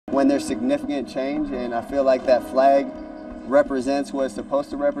when there's significant change and I feel like that flag represents what it's supposed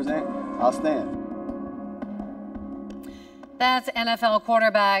to represent, I'll stand. That's NFL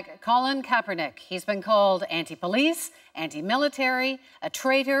quarterback Colin Kaepernick. He's been called anti-police, anti-military, a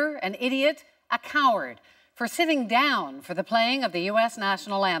traitor, an idiot, a coward for sitting down for the playing of the U.S.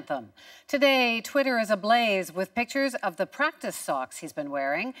 national anthem. Today, Twitter is ablaze with pictures of the practice socks he's been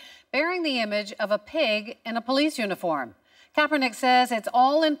wearing, bearing the image of a pig in a police uniform. Kaepernick says it's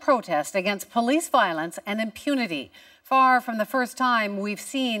all in protest against police violence and impunity, far from the first time we've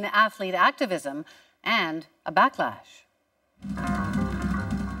seen athlete activism and a backlash.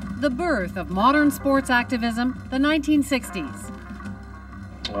 The birth of modern sports activism, the 1960s.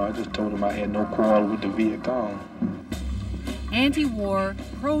 I just told him I had no quarrel with the Viet Cong. Anti-war,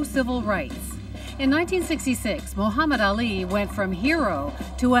 pro-civil rights. In 1966, Muhammad Ali went from hero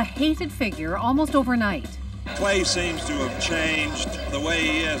to a hated figure almost overnight. Clay seems to have changed the way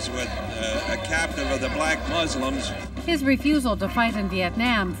he is with a captive of the black Muslims. His refusal to fight in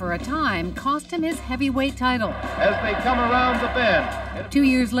Vietnam for a time cost him his heavyweight title. As they come around the bend. 2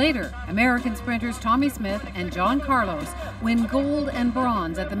 years later, American sprinters Tommy Smith and John Carlos win gold and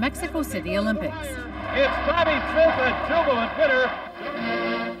bronze at the Mexico City Olympics. It's Tommy Smith, a jubilant winner.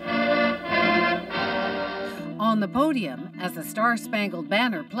 On the podium, as the Star-Spangled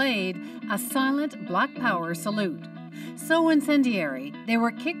Banner played, a silent Black Power salute. So incendiary, they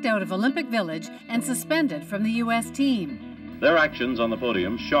were kicked out of Olympic Village and suspended from the U.S. team. Their actions on the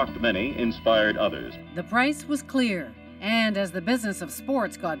podium shocked many, inspired others. The price was clear, and as the business of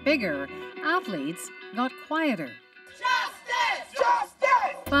sports got bigger, athletes got quieter. Justice!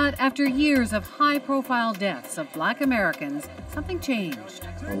 Justice! But after years of high-profile deaths of Black Americans, something changed.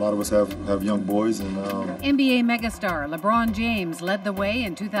 A lot of us have young boys. And NBA megastar LeBron James led the way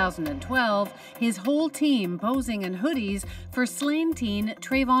in 2012, his whole team posing in hoodies for slain teen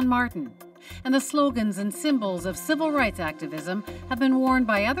Trayvon Martin. And the slogans and symbols of civil rights activism have been worn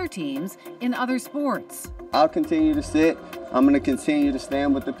by other teams in other sports. I'll continue to sit. I'm going to continue to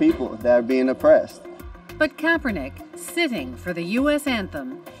stand with the people that are being oppressed. But Kaepernick, sitting for the U.S.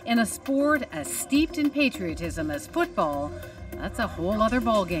 anthem in a sport as steeped in patriotism as football, that's a whole other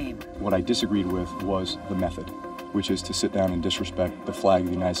ballgame. What I disagreed with was the method, which is to sit down and disrespect the flag of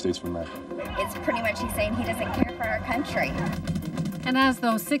the United States of America. It's pretty much he's saying he doesn't care for our country. And as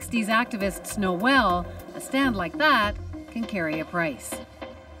those 60s activists know well, a stand like that can carry a price.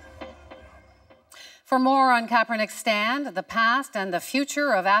 For more on Kaepernick's stand, the past and the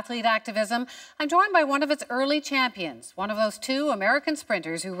future of athlete activism, I'm joined by one of its early champions, one of those two American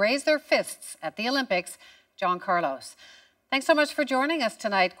sprinters who raised their fists at the Olympics, John Carlos. Thanks so much for joining us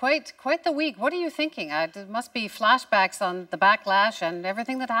tonight. Quite the week. What are you thinking? It must be flashbacks on the backlash and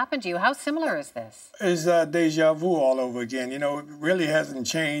everything that happened to you. How similar is this? It's deja vu all over again. You know, it really hasn't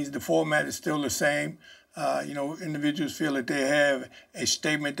changed. The format is still the same. You know, individuals feel that they have a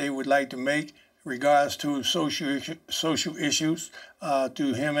statement they would like to make regards to social issues,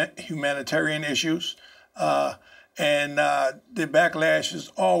 to humanitarian issues. And the backlash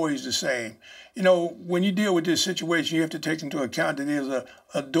is always the same. You know, when you deal with this situation, you have to take into account that there's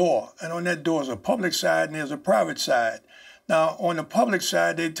a door, and on that door is a public side and there's a private side. Now, on the public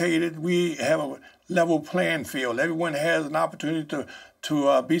side, they tell you that we have a level playing field. Everyone has an opportunity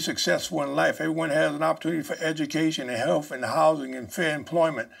to be successful in life. Everyone has an opportunity for education and health and housing and fair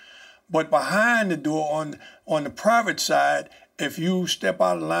employment. But behind the door, on the private side, if you step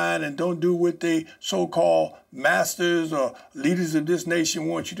out of line and don't do what the so-called masters or leaders of this nation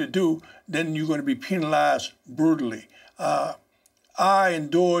want you to do, then you're going to be penalized brutally. I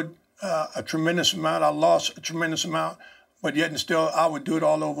endured a tremendous amount. I lost a tremendous amount, but yet and still I would do it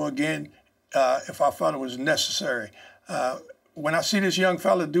all over again if I felt it was necessary. When I see this young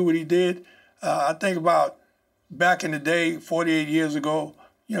fella do what he did, I think about back in the day, 48 years ago,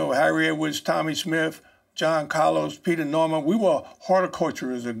 you know, Harry Edwards, Tommy Smith, John Carlos, Peter Norman, we were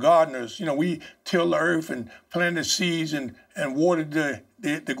horticulturists and gardeners. You know, we tilled the earth and planted seeds and watered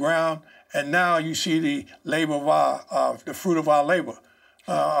the ground. And now you see the labor of the fruit of our labor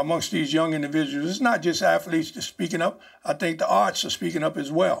amongst these young individuals. It's not just athletes that's speaking up. I think the arts are speaking up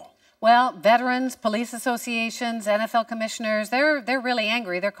as well. Well, veterans, police associations, NFL commissioners, they're really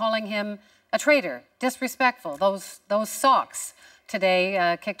angry. They're calling him a traitor, disrespectful. Those socks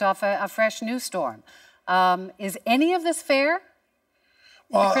today kicked off a fresh news storm. Is any of this fair?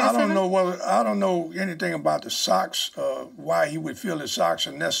 Well, I don't know anything about the socks, why he would feel his socks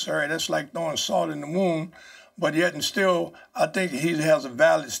are necessary. That's like throwing salt in the wound. But yet and still, I think he has a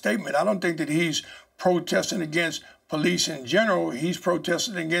valid statement. I don't think that he's protesting against police in general. He's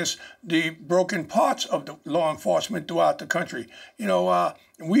protesting against the broken parts of the law enforcement throughout the country. You know,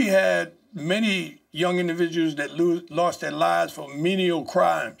 we had many young individuals that lost their lives for menial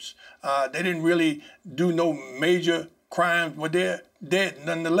crimes. They didn't really do no major crimes, but they're dead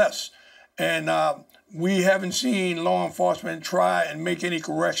nonetheless. And we haven't seen law enforcement try and make any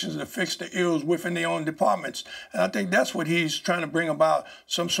corrections to fix the ills within their own departments. And I think that's what he's trying to bring about,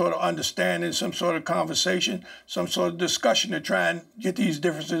 some sort of understanding, some sort of conversation, some sort of discussion to try and get these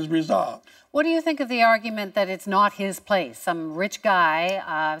differences resolved. What do you think of the argument that it's not his place? Some rich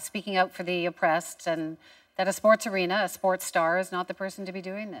guy speaking out for the oppressed, and that a sports arena, a sports star, is not the person to be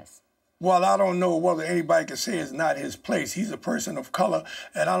doing this? Well, I don't know whether anybody can say it's not his place. He's a person of color,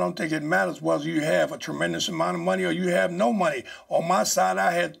 and I don't think it matters whether you have a tremendous amount of money or you have no money. On my side,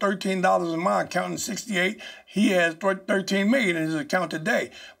 I had $13 in my account in '68. He has $13 million in his account today.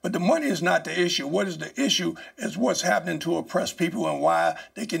 But the money is not the issue. What is the issue is what's happening to oppressed people and why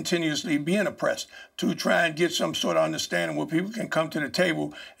they continuously being oppressed, to try and get some sort of understanding where people can come to the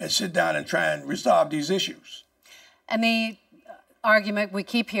table and sit down and try and resolve these issues. And the argument we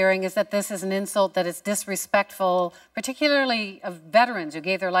keep hearing is that this is an insult, that it's disrespectful, particularly of veterans who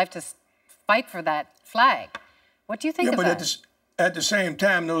gave their life to fight for that flag. What do you think of that? But at the same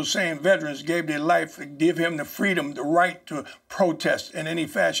time, those same veterans gave their life to give him the freedom, the right to protest in any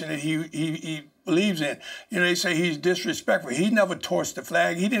fashion that he believes in. You know, they say he's disrespectful. He never torched the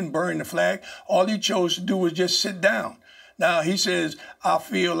flag. He didn't burn the flag. All he chose to do was just sit down. Now, he says, I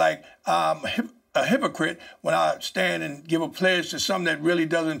feel like a hypocrite when I stand and give a pledge to something that really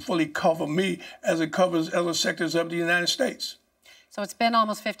doesn't fully cover me as it covers other sectors of the United States. So it's been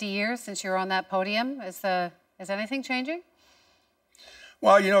almost 50 years since you're on that podium. Is anything changing?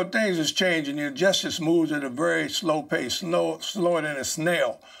 Well, you know, things is changing. You know, justice moves at a very slow pace, slower than a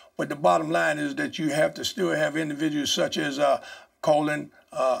snail. But the bottom line is that you have to still have individuals such as Colin,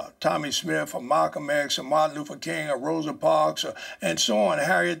 Tommy Smith, or Malcolm X, or Martin Luther King, or Rosa Parks, and so on,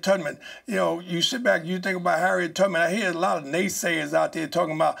 Harriet Tubman. You know, you sit back, you think about Harriet Tubman. I hear a lot of naysayers out there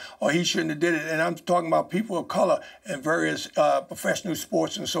talking about, oh, he shouldn't have did it. And I'm talking about people of color in various professional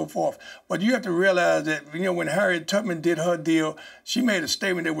sports and so forth. But you have to realize that, you know, when Harriet Tubman did her deal, she made a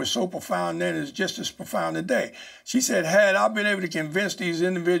statement that was so profound then, is just as profound today. She said, had I been able to convince these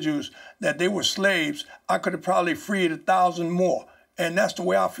individuals that they were slaves, I could have probably freed 1,000 more. And that's the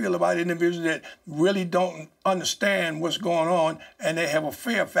way I feel about individuals that really don't understand what's going on, and they have a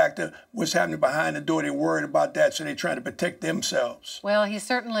fear factor, what's happening behind the door. They're worried about that, so they're trying to protect themselves. Well, he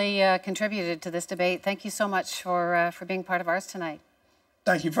certainly contributed to this debate. Thank you so much for being part of ours tonight.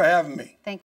 Thank you for having me. Thank you.